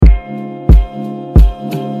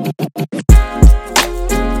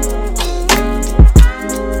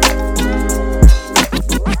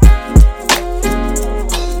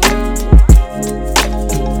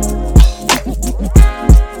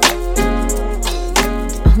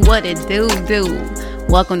What it do?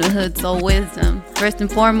 Welcome to Hood Soul Wisdom. First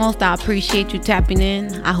and foremost, I appreciate you tapping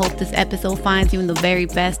in. I hope this episode finds you in the very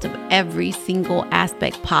best of every single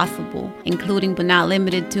aspect possible, including but not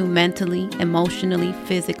limited to mentally, emotionally,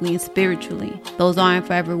 physically, and spiritually. Those are and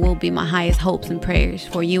forever will be my highest hopes and prayers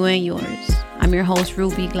for you and yours. I'm your host,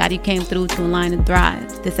 Ruby. Glad you came through to Align and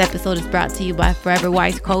Thrive. This episode is brought to you by Forever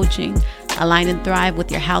Wise Coaching. Align and thrive with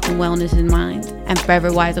your health and wellness in mind. And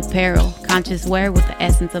Forever Wise Apparel, conscious wear with the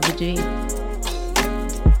essence of a G.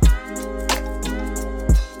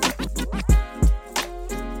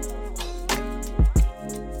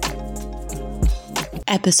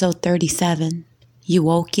 Episode 37. You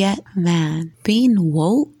woke yet? Man, being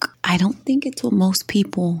woke, I don't think it's what most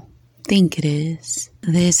people think it is.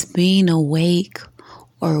 This being awake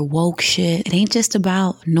or woke shit, it ain't just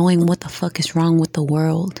about knowing what the fuck is wrong with the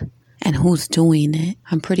world and who's doing it.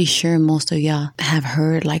 I'm pretty sure most of y'all have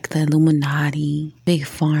heard like the Illuminati, Big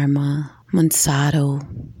Pharma, Monsanto,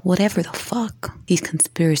 whatever the fuck these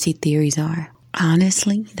conspiracy theories are.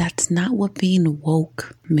 Honestly, that's not what being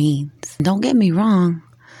woke means. Don't get me wrong,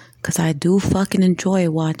 because I do fucking enjoy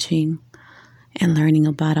watching and learning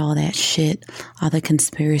about all that shit, all the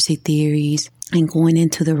conspiracy theories, and going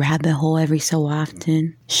into the rabbit hole every so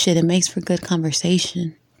often. Shit, it makes for good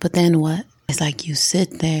conversation. But then what? It's like you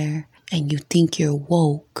sit there and you think you're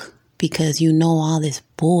woke because you know all this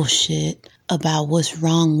bullshit about what's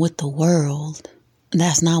wrong with the world.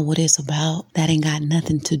 That's not what it's about. That ain't got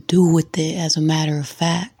nothing to do with it, as a matter of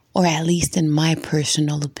fact. Or at least in my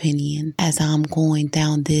personal opinion, as I'm going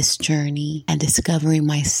down this journey and discovering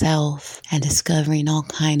myself and discovering all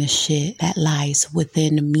kind of shit that lies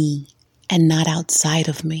within me and not outside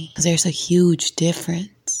of me. Because there's a huge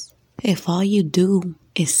difference. If all you do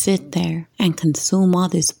is sit there and consume all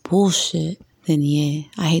this bullshit, then yeah,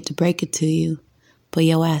 I hate to break it to you, but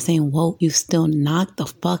your ass ain't woke. You still knocked the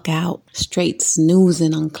fuck out, straight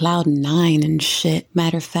snoozing on cloud 9 and shit.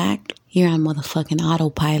 Matter of fact, you're on motherfucking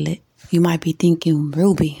autopilot. You might be thinking,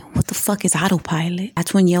 Ruby, what the fuck is autopilot?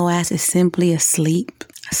 That's when your ass is simply asleep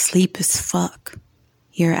as fuck.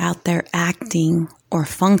 You're out there acting or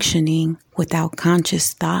functioning without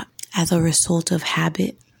conscious thought as a result of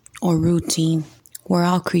habit or routine. We're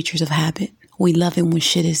all creatures of habit. We love it when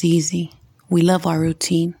shit is easy. We love our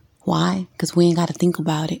routine. Why? Because we ain't got to think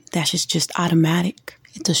about it. That shit's just automatic.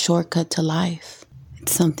 It's a shortcut to life.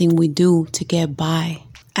 It's something we do to get by.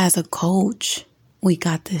 As a coach, we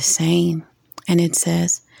got this saying, and it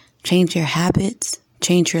says, change your habits,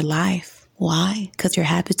 change your life. Why? Because your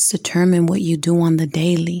habits determine what you do on the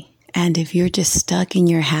daily. And if you're just stuck in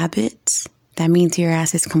your habits, that means your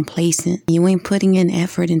ass is complacent. You ain't putting in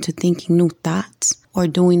effort into thinking new thoughts or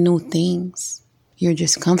doing new things. You're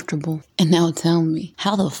just comfortable. And now tell me,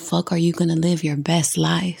 how the fuck are you going to live your best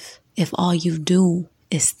life if all you do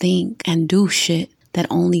is think and do shit that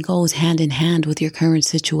only goes hand in hand with your current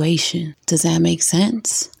situation? Does that make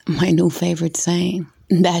sense? My new favorite saying.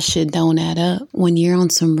 That shit don't add up. When you're on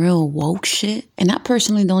some real woke shit, and I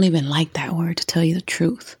personally don't even like that word, to tell you the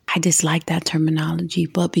truth. I dislike that terminology,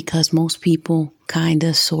 but because most people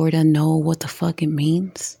kinda sorta know what the fuck it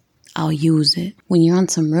means, I'll use it. When you're on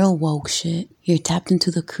some real woke shit, you're tapped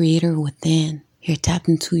into the creator within. You're tapped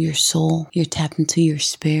into your soul. You're tapped into your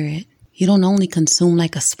spirit. You don't only consume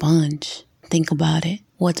like a sponge. Think about it.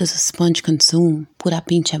 What does a sponge consume? Pura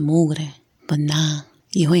pinche mugre. But nah,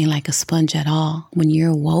 you ain't like a sponge at all. When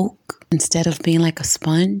you're woke, instead of being like a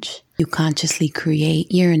sponge, you consciously create.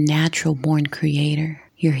 You're a natural born creator.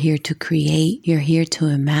 You're here to create. You're here to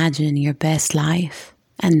imagine your best life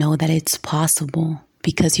and know that it's possible.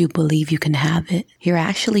 Because you believe you can have it. You're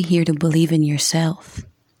actually here to believe in yourself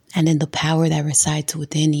and in the power that resides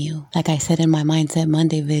within you. Like I said in my Mindset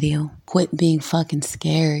Monday video, quit being fucking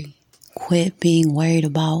scary. Quit being worried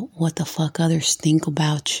about what the fuck others think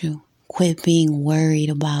about you. Quit being worried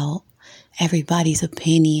about everybody's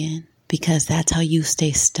opinion, because that's how you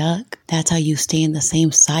stay stuck. That's how you stay in the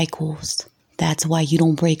same cycles. That's why you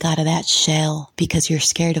don't break out of that shell, because you're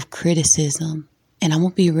scared of criticism. And I'm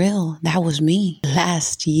gonna be real, that was me.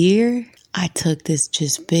 Last year, I took this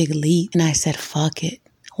just big leap and I said, fuck it.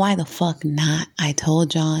 Why the fuck not? I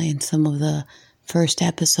told y'all in some of the first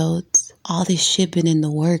episodes, all this shit been in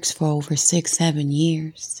the works for over 6-7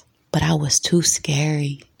 years. But I was too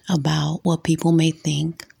scary about what people may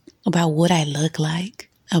think, about what I look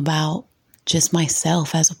like, about just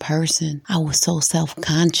myself as a person. I was so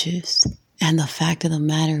self-conscious. And the fact of the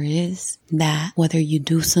matter is that whether you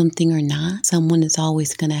do something or not, someone is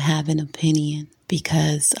always going to have an opinion,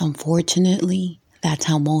 because unfortunately, That's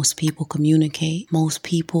how most people communicate. Most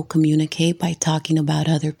people communicate by talking about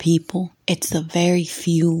other people. It's the very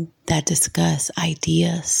few that discuss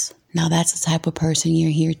ideas. Now that's the type of person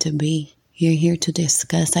you're here to be. You're here to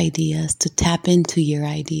discuss ideas, to tap into your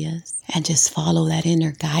ideas, and just follow that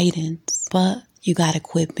inner guidance. But you gotta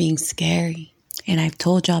quit being scary. And I've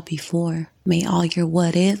told y'all before, may all your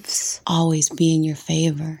what ifs always be in your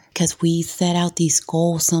favor. Because we set out these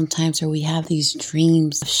goals sometimes, or we have these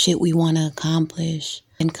dreams of shit we want to accomplish.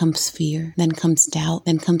 Then comes fear, then comes doubt,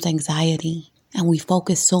 then comes anxiety. And we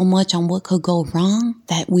focus so much on what could go wrong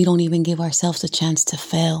that we don't even give ourselves a chance to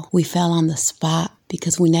fail. We fail on the spot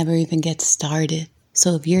because we never even get started.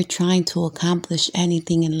 So if you're trying to accomplish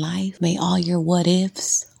anything in life, may all your what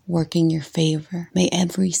ifs work in your favor. May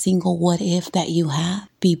every single what if that you have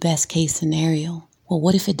be best case scenario. Well,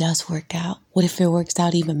 what if it does work out? What if it works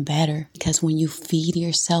out even better? Because when you feed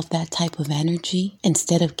yourself that type of energy,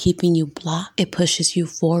 instead of keeping you blocked, it pushes you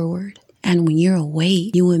forward. And when you're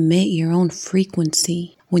awake, you emit your own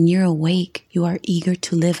frequency. When you're awake, you are eager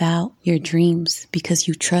to live out your dreams because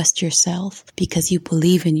you trust yourself, because you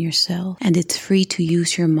believe in yourself, and it's free to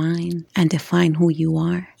use your mind and define who you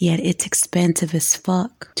are. Yet it's expensive as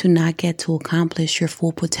fuck to not get to accomplish your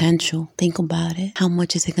full potential. Think about it. How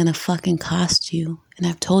much is it gonna fucking cost you? And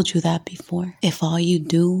I've told you that before. If all you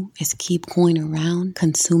do is keep going around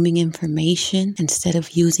consuming information instead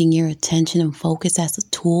of using your attention and focus as a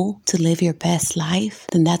tool to live your best life,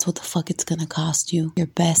 then that's what the fuck it's gonna cost you. Your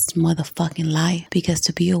best motherfucking life. Because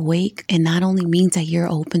to be awake, it not only means that you're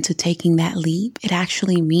open to taking that leap, it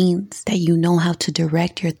actually means that you know how to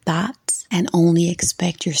direct your thoughts and only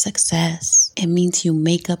expect your success. It means you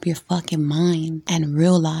make up your fucking mind and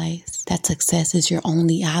realize that success is your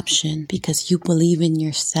only option because you believe in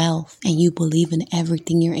yourself and you believe in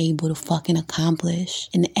everything you're able to fucking accomplish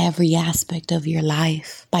in every aspect of your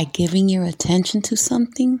life. By giving your attention to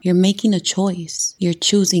something, you're making a choice. You're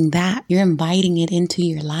choosing that. You're inviting it into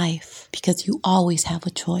your life because you always have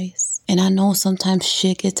a choice. And I know sometimes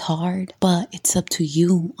shit gets hard, but it's up to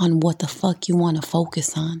you on what the fuck you want to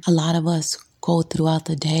focus on. A lot of us go throughout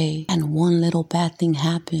the day and one little bad thing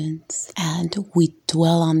happens and we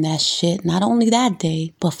dwell on that shit, not only that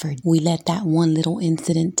day, but we let that one little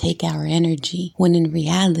incident take our energy. When in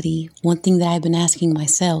reality, one thing that I've been asking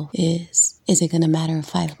myself is it going to matter in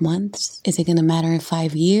 5 months? Is it going to matter in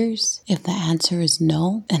 5 years? If the answer is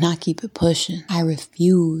no, then I keep it pushing. I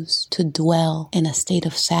refuse to dwell in a state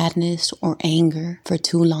of sadness or anger for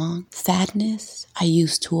too long. Sadness, I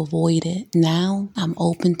used to avoid it. Now I'm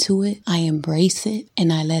open to it. I embrace it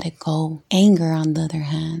and I let it go. Anger, on the other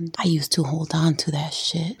hand, I used to hold on to that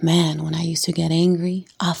shit. Man, when I used to get angry,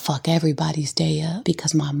 I fuck everybody's day up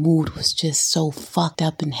because my mood was just so fucked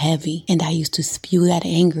up and heavy. And I used to spew that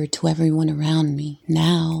anger to everyone around me.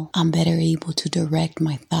 Now I'm better able to direct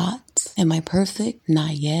my thoughts. Am I perfect?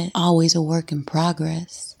 Not yet. Always a work in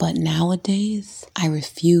progress. But nowadays, I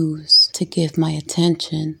refuse to give my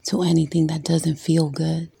attention to anything that doesn't feel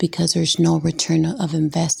good because there's no return of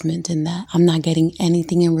investment in that. I'm not getting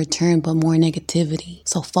anything in return but more negativity.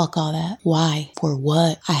 So fuck all that. Why? For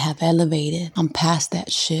what? I have elevated. I'm past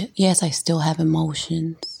that shit. Yes, I still have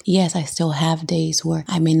emotions. Yes, I still have days where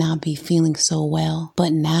I may not be feeling so well.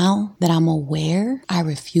 But now that I'm aware, I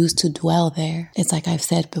refuse to dwell there. It's like I've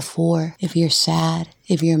said before, if you're sad,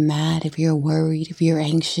 if you're mad, if you're worried, if you're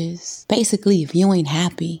anxious, basically, if you ain't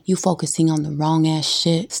happy, you focusing on the wrong ass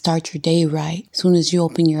shit. Start your day right. Soon as you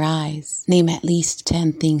open your eyes, name at least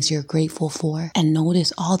 10 things you're grateful for and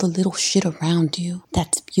notice all the little shit around you.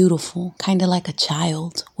 That's beautiful. Kind of like a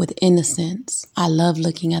child with innocence. I love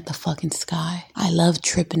looking at the fucking sky. I love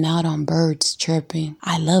tripping out on birds chirping.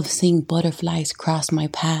 I love seeing butterflies cross my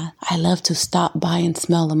path. I love to stop by and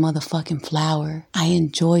smell a motherfucking flower. I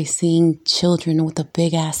enjoy seeing children with a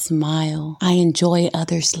big ass smile. I enjoy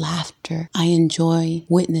others' laughter. I enjoy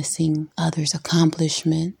witnessing others'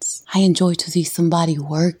 accomplishments. I enjoy to see somebody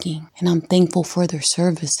working and I'm thankful for their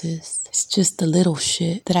services. It's just the little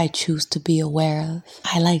shit that I choose to be aware of.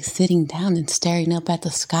 I like sitting down and staring up at the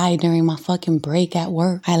sky during my fucking break at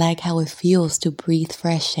work. I like how it feels to breathe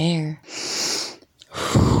fresh air.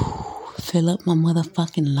 Fill up my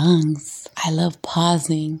motherfucking lungs. I love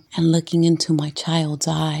pausing and looking into my child's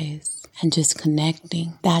eyes and just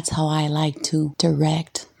connecting. That's how I like to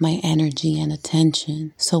direct my energy and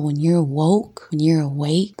attention. So when you're woke, when you're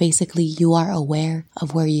awake, basically you are aware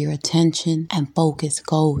of where your attention and focus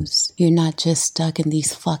goes. You're not just stuck in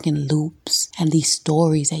these fucking loops and these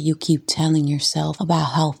stories that you keep telling yourself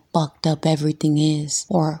about how fucked up everything is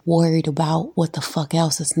or worried about what the fuck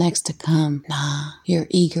else is next to come. Nah, you're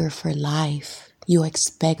eager for life. You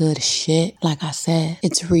expect good shit. Like I said,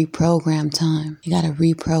 it's reprogram time. You gotta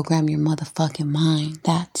reprogram your motherfucking mind.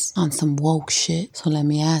 That's on some woke shit. So let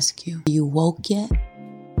me ask you, are you woke yet?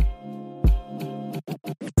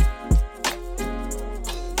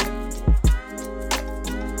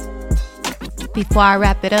 Before I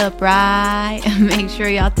wrap it up, right? Make sure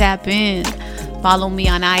y'all tap in. Follow me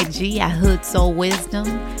on IG at Hood Soul Wisdom,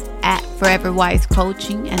 at Forever Wise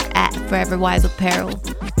Coaching, and at Forever Wise Apparel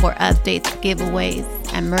for updates, giveaways,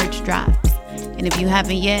 and merch drops. And if you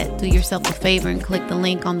haven't yet, do yourself a favor and click the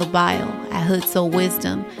link on the bio at Hood Soul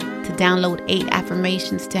Wisdom to download 8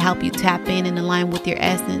 affirmations to help you tap in and align with your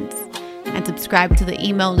essence. And subscribe to the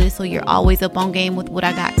email list so you're always up on game with what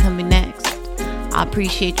I got coming next. I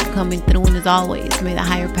appreciate you coming through, and as always, may the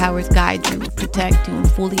higher powers guide you, protect you,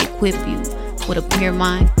 and fully equip you with a pure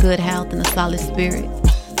mind, good health, and a solid spirit.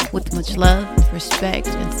 With much love, respect,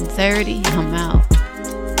 and sincerity, I'm out.